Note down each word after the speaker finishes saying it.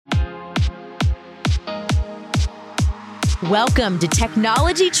Welcome to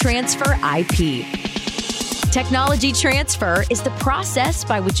Technology Transfer IP. Technology transfer is the process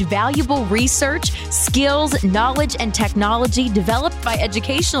by which valuable research, skills, knowledge, and technology developed by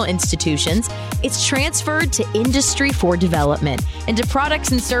educational institutions is transferred to industry for development into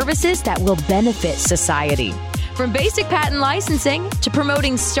products and services that will benefit society. From basic patent licensing to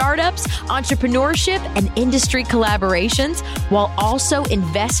promoting startups, entrepreneurship, and industry collaborations, while also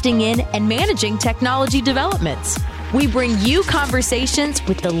investing in and managing technology developments. We bring you conversations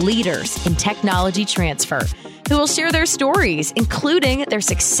with the leaders in technology transfer who will share their stories, including their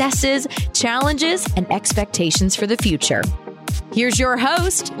successes, challenges, and expectations for the future. Here's your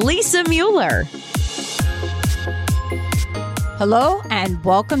host, Lisa Mueller. Hello, and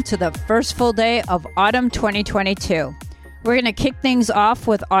welcome to the first full day of Autumn 2022. We're going to kick things off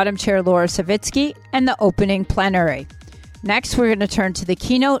with Autumn Chair Laura Savitsky and the opening plenary. Next, we're going to turn to the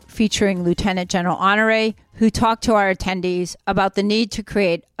keynote featuring Lieutenant General Honore, who talked to our attendees about the need to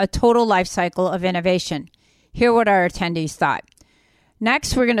create a total life cycle of innovation. Hear what our attendees thought.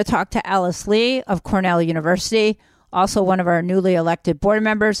 Next, we're going to talk to Alice Lee of Cornell University, also one of our newly elected board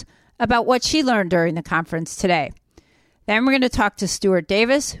members, about what she learned during the conference today. Then we're going to talk to Stuart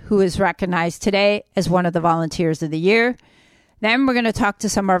Davis, who is recognized today as one of the Volunteers of the Year. Then we're going to talk to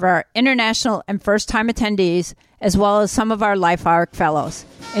some of our international and first-time attendees, as well as some of our Life Arc Fellows.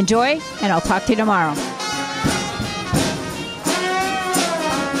 Enjoy, and I'll talk to you tomorrow.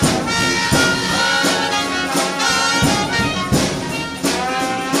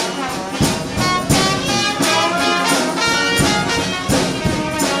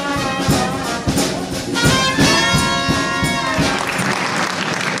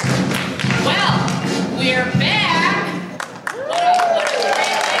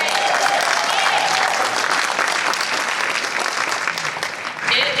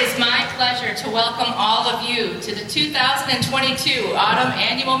 To welcome all of you to the 2022 Autumn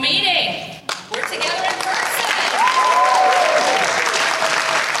Annual Meeting. We're together in person.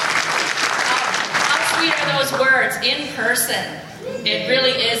 How sweet are those words, in person? It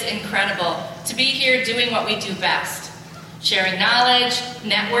really is incredible to be here doing what we do best, sharing knowledge,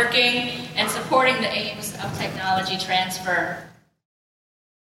 networking, and supporting the aims of technology transfer.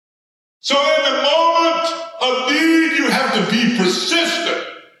 So in the moment of need, you have to be persistent.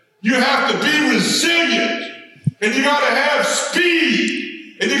 You have to be resilient, and you got to have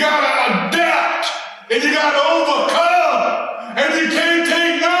speed, and you got to adapt, and you got to overcome, and you can't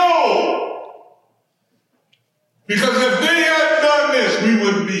take no. Because if they hadn't done this, we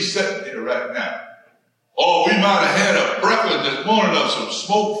wouldn't be sitting here right now. Or we might have had a breakfast this morning of some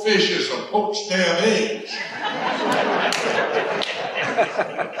smoked fish and some poached damn eggs.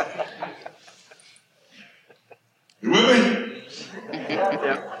 You with me?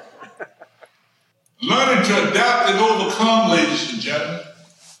 Yeah. Learning to adapt and overcome, ladies and gentlemen.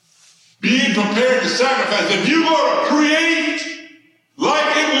 Being prepared to sacrifice. If you're going to create,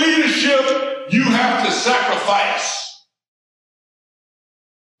 like in leadership, you have to sacrifice.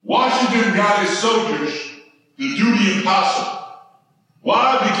 Washington got his soldiers to do the impossible.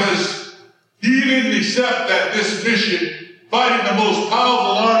 Why? Because he didn't accept that this mission, fighting the most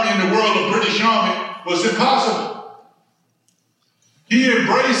powerful army in the world, the British Army, was impossible. He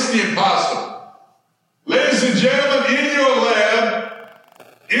embraced the impossible. Ladies and gentlemen, in your lab,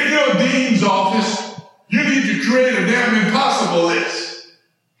 in your dean's office, you need to create a damn impossible list.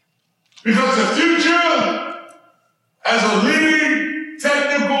 Because the future, as a leading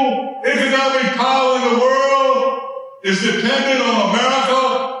technical, economic power in the world, is dependent on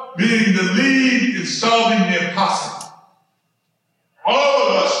America being the lead in solving the impossible. All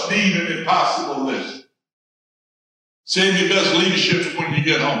of us need an impossible list. Save your best leadership for when you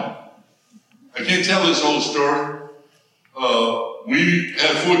get home. I can't tell this whole story. We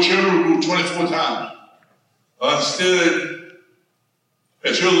had 4 children ruled 24 times. I understood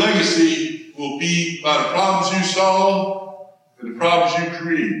that your legacy will be by the problems you solve and the problems you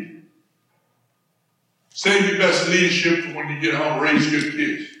create. Save your best leadership for when you get home, raise your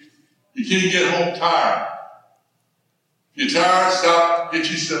kids. You can't get home tired. If you're tired, stop, get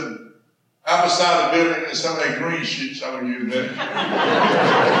you some apple cider vinegar and some of that green shit some of you that.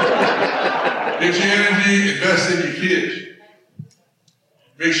 Get your energy, invest in your kids.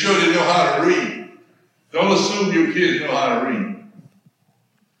 Make sure they know how to read. Don't assume your kids know how to read.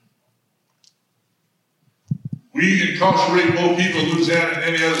 We incarcerate more people in Louisiana than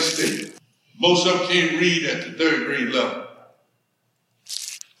any other state. Most of them can't read at the 3rd grade level.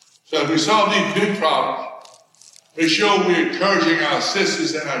 So if we solve these big problems, make sure we're encouraging our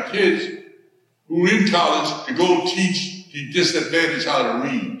sisters and our kids who are in college to go teach the disadvantaged how to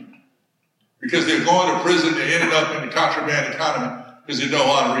read. because they're going to prison, they ended up in the contraband economy because they know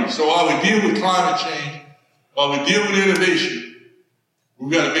how to read. So while we deal with climate change, while we deal with innovation,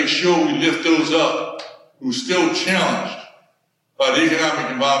 we've got to make sure we lift those up who are still challenged by the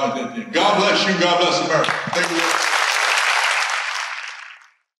economic environment. God bless you. God bless America. Thank you.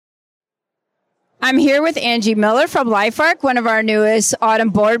 I'm here with Angie Miller from LifeArc, one of our newest Autumn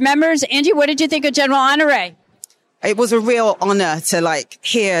board members. Angie, what did you think of General Honore? It was a real honor to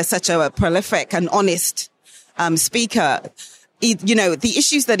hear such a prolific and honest speaker. The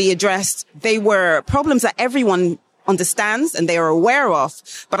issues that he addressed, they were problems that everyone understands and they are aware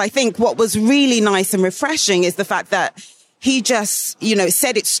of. But I think what was really nice and refreshing is the fact that he just,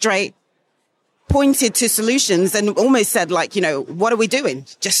 said it straight, pointed to solutions and almost said what are we doing?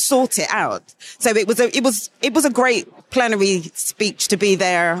 Just sort it out. So it was a great plenary speech to be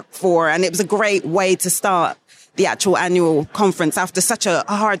there for, and it was a great way to start the actual annual conference after such a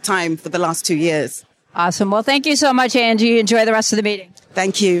hard time for the last 2 years. Awesome. Well, thank you so much, Angie. Enjoy the rest of the meeting.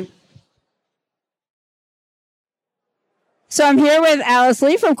 Thank you. So I'm here with Alice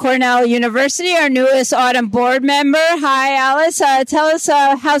Lee from Cornell University, our newest Autumn board member. Hi, Alice. Tell us,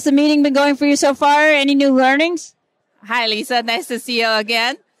 how's the meeting been going for you so far? Any new learnings? Hi, Lisa. Nice to see you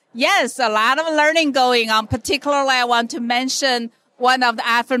again. Yes, a lot of learning going on. Particularly, I want to mention one of the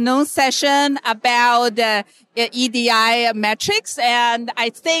afternoon session about EDI metrics. And I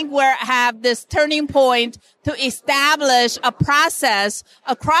think we have this turning point to establish a process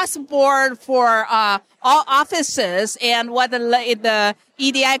across the board for all offices, and what the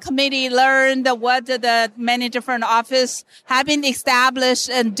EDI committee learned, what the many different offices have been established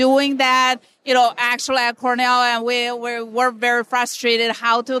and doing that. Actually at Cornell, and we're very frustrated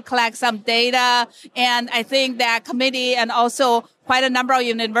how to collect some data. And I think that committee and also quite a number of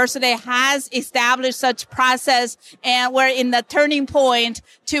universities has established such process, and we're in the turning point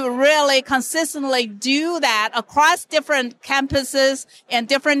to really consistently do that across different campuses and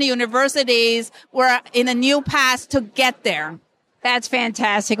different universities. We're in a new path to get there. That's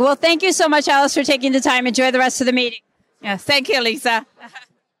fantastic. Well, thank you so much, Alice, for taking the time. Enjoy the rest of the meeting. Yeah, thank you, Lisa.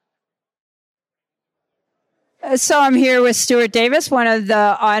 So I'm here with Stuart Davis, one of the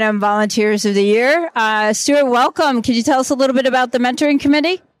Autumn Volunteers of the Year. Stuart, welcome. Could you tell us a little bit about the Mentoring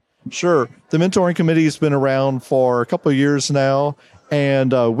Committee? Sure. The Mentoring Committee has been around for a couple of years now,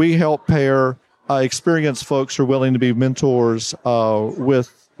 and we help pair experienced folks who are willing to be mentors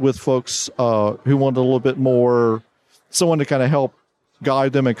with folks who want a little bit more, someone to kind of help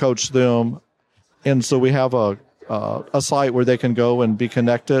guide them and coach them. And so we have a site where they can go and be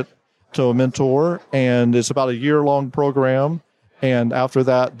connected to a mentor, and it's about a year-long program. And after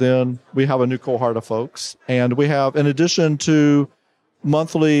that, then we have a new cohort of folks. And we have, in addition to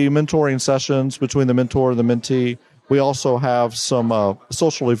monthly mentoring sessions between the mentor and the mentee, we also have some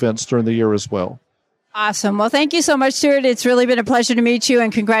social events during the year as well. Awesome. Well, thank you so much, Stuart. It's really been a pleasure to meet you,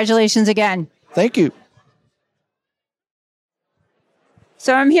 and congratulations again. Thank you.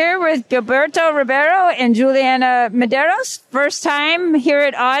 So I'm here with Gilberto Ribeiro and Juliana Medeiros. First time here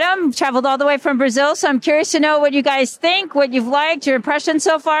at Autumn, traveled all the way from Brazil. So I'm curious to know what you guys think, what you've liked, your impressions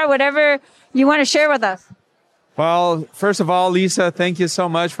so far, whatever you want to share with us. Well, first of all, Lisa, thank you so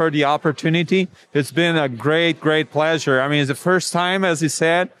much for the opportunity. It's been a great pleasure. I mean, it's the first time, as you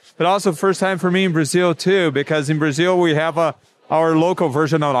said, but also first time for me in Brazil too, because in Brazil we have our local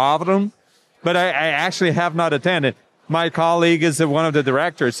version of Autumn, but I actually have not attended. My colleague is one of the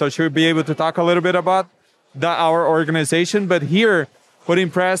directors, so she'll be able to talk a little bit about our organization. But here, what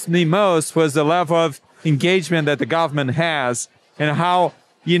impressed me most was the level of engagement that the government has, and how,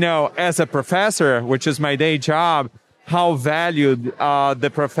 as a professor, which is my day job, how valued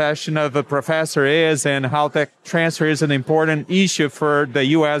the profession of a professor is, and how tech transfer is an important issue for the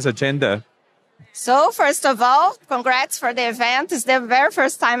U.S. agenda. So first of all, congrats for the event. It's the very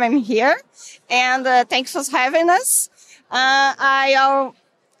first time I'm here, and thanks for having us. I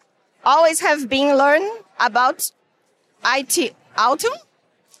always have been learning about IT Autumn.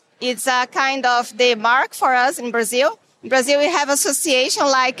 It's a kind of the mark for us in Brazil. In Brazil, we have association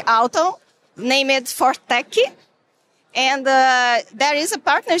like Autumn, named Fortec. And there is a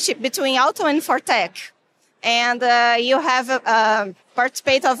partnership between Autumn and Fortec. And you have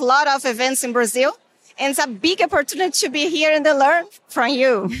participated of a lot of events in Brazil. And it's a big opportunity to be here and to learn from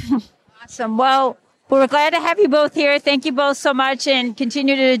you. Awesome. Well, we're glad to have you both here. Thank you both so much, and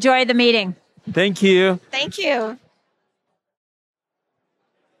continue to enjoy the meeting. Thank you. Thank you.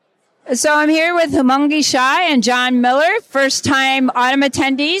 So I'm here with Humangi Shah and John Miller, first-time Autumn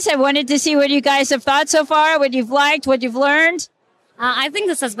attendees. I wanted to see what you guys have thought so far, what you've liked, what you've learned. I think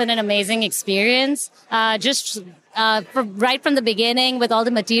this has been an amazing experience. Just right from the beginning with all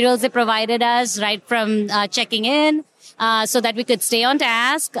the materials they provided us, right from checking in. So that we could stay on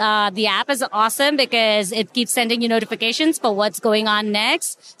task. The app is awesome because it keeps sending you notifications for what's going on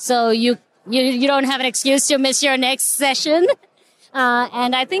next. So you don't have an excuse to miss your next session.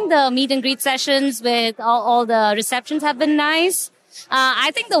 And I think the meet and greet sessions with all the receptions have been nice.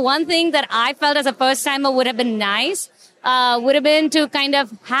 I think the one thing that I felt as a first timer would have been nice, would have been to kind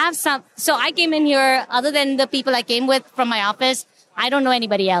of have so I came in here, other than the people I came with from my office, I don't know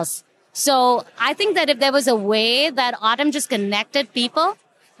anybody else. So I think that if there was a way that Autumn just connected people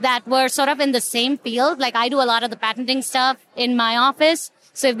that were sort of in the same field, like I do a lot of the patenting stuff in my office.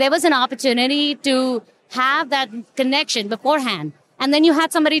 So if there was an opportunity to have that connection beforehand, and then you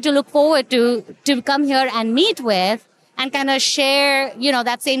had somebody to look forward to come here and meet with and kind of share,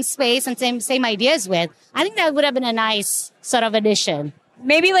 that same space and same ideas with, I think that would have been a nice sort of addition.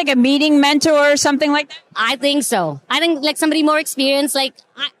 Maybe like a meeting mentor or something like that? I think so. I think like somebody more experienced, like,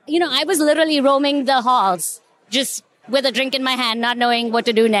 I was literally roaming the halls just with a drink in my hand, not knowing what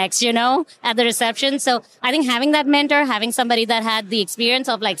to do next, at the reception. So I think having that mentor, having somebody that had the experience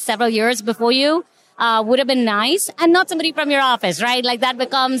of like several years before you, would have been nice, and not somebody from your office, right? Like that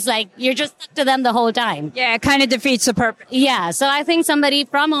becomes like you're just stuck to them the whole time. Yeah, it kind of defeats the purpose. Yeah. So I think somebody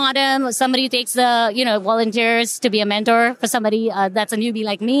from Autumn, somebody takes the, volunteers to be a mentor for somebody that's a newbie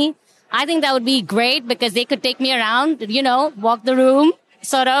like me. I think that would be great because they could take me around, walk the room,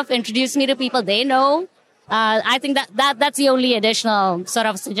 sort of introduce me to people they know. I think that's the only additional sort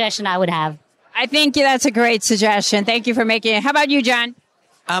of suggestion I would have. I think that's a great suggestion. Thank you for making it. How about you, John?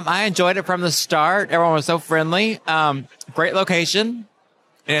 I enjoyed it from the start. Everyone was so friendly. Great location.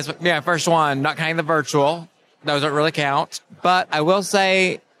 And it's first one, not counting the virtual. Those don't really count. But I will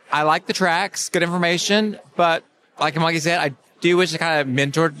say I like the tracks, good information. But like Maggie said, I do wish I kind of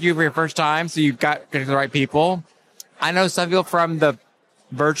mentored you for your first time, so you got to the right people. I know some people from the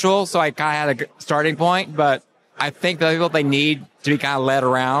virtual, so I kind of had a starting point. But I think the people, they need to be kind of led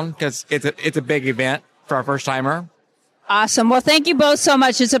around because it's a big event for a first timer. Awesome. Well, thank you both so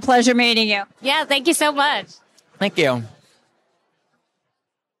much. It's a pleasure meeting you. Yeah, thank you so much. Thank you.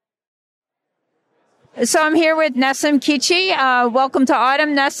 So I'm here with Nessim Kichi. Welcome to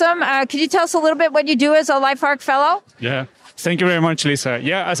Autumn, Nessim. Could you tell us a little bit what you do as a LifeArc Fellow? Yeah, thank you very much, Lisa.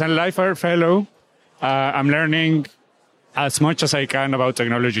 Yeah, as a LifeArc Fellow, I'm learning as much as I can about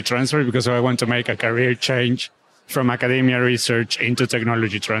technology transfer because I want to make a career change from academia research into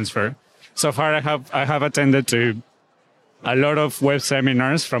technology transfer. So far, I have attended to a lot of web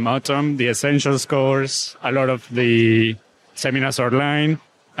seminars from Autumn, the Essentials course, a lot of the seminars online.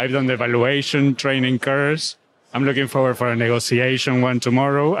 I've done the evaluation training course. I'm looking forward for a negotiation one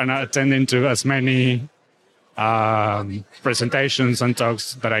tomorrow and attending to as many presentations and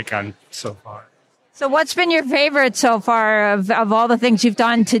talks that I can so far. So what's been your favorite so far of all the things you've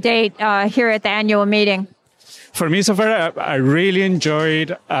done to date here at the annual meeting? For me so far, I really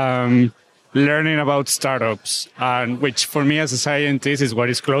enjoyed learning about startups, which for me as a scientist is what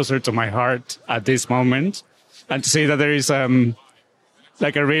is closer to my heart at this moment. And to see that there is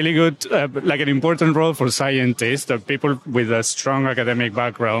like a really good, like an important role for scientists, or people with a strong academic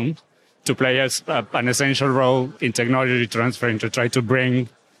background, to play an essential role in technology transfer and to try to bring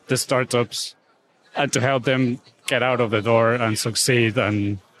the startups and to help them get out of the door and succeed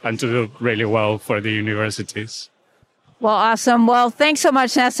and to do really well for the universities. Well, awesome. Well, thanks so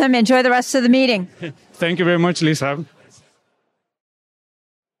much, Nessim. Enjoy the rest of the meeting. Thank you very much, Lisa.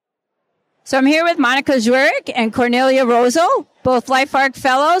 So I'm here with Monica Zwirik and Cornelia Rozo, both LifeArc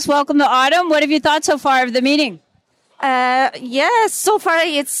Fellows. Welcome to Autumn. What have you thought so far of the meeting? Yes, so far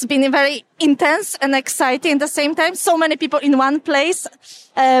it's been very intense and exciting at the same time. So many people in one place.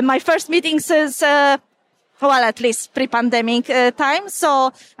 My first meeting since, at least pre-pandemic time.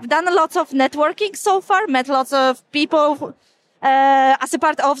 So I've done a lot of networking so far, met lots of people. As a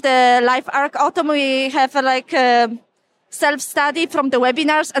part of the LifeArc Autumn, we have self-study from the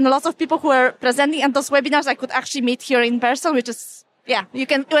webinars, and a lot of people who are presenting at those webinars I could actually meet here in person, which is,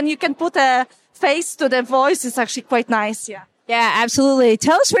 when you can put a face to the voice, it's actually quite nice. Yeah. Yeah, absolutely.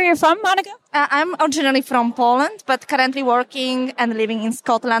 Tell us where you're from, Monica. I'm originally from Poland, but currently working and living in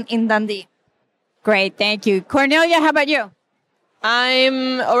Scotland, in Dundee. Great. Thank you. Cornelia, how about you?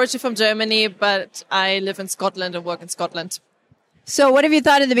 I'm originally from Germany, but I live in Scotland and work in Scotland. So what have you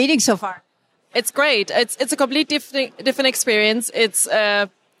thought of the meeting so far? It's great. It's a completely different experience. It's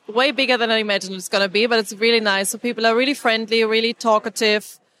way bigger than I imagined it's going to be, but it's really nice. So people are really friendly, really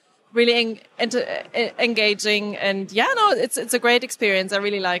talkative, really engaging. And it's a great experience. I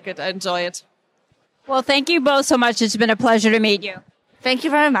really like it. I enjoy it. Well, thank you both so much. It's been a pleasure to meet you. Thank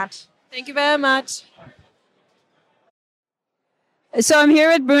you very much. Thank you very much. So I'm here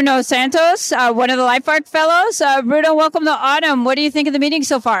with Bruno Santos, one of the Life Art Fellows. Bruno, welcome to Autumn. What do you think of the meeting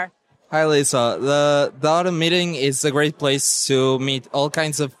so far? Hi, Lisa. The Autumn meeting is a great place to meet all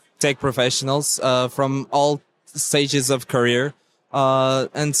kinds of tech professionals from all stages of career.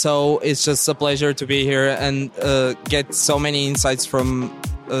 And so it's just a pleasure to be here and get so many insights from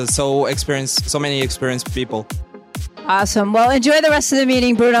so many experienced people. Awesome. Well, enjoy the rest of the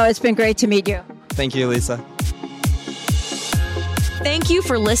meeting, Bruno. It's been great to meet you. Thank you, Lisa. Thank you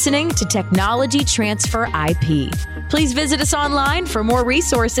for listening to Technology Transfer IP. Please visit us online for more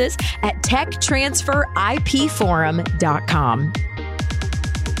resources at techtransferipforum.com.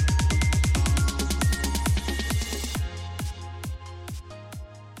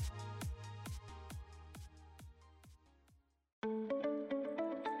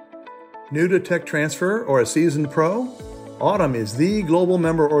 New to Tech Transfer or a seasoned pro? Autumn is the global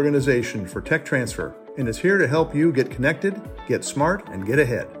member organization for Tech Transfer and is here to help you get connected, get smart, and get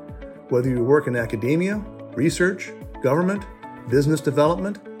ahead. Whether you work in academia, research, government, business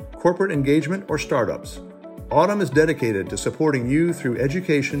development, corporate engagement, or startups, Autumn is dedicated to supporting you through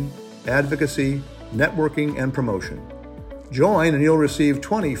education, advocacy, networking, and promotion. Join and you'll receive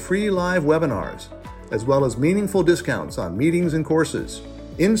 20 free live webinars, as well as meaningful discounts on meetings and courses,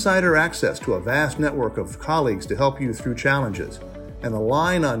 insider access to a vast network of colleagues to help you through challenges, and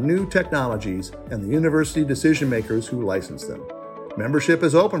align on new technologies and the university decision makers who license them. Membership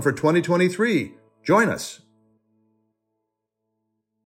is open for 2023. Join us.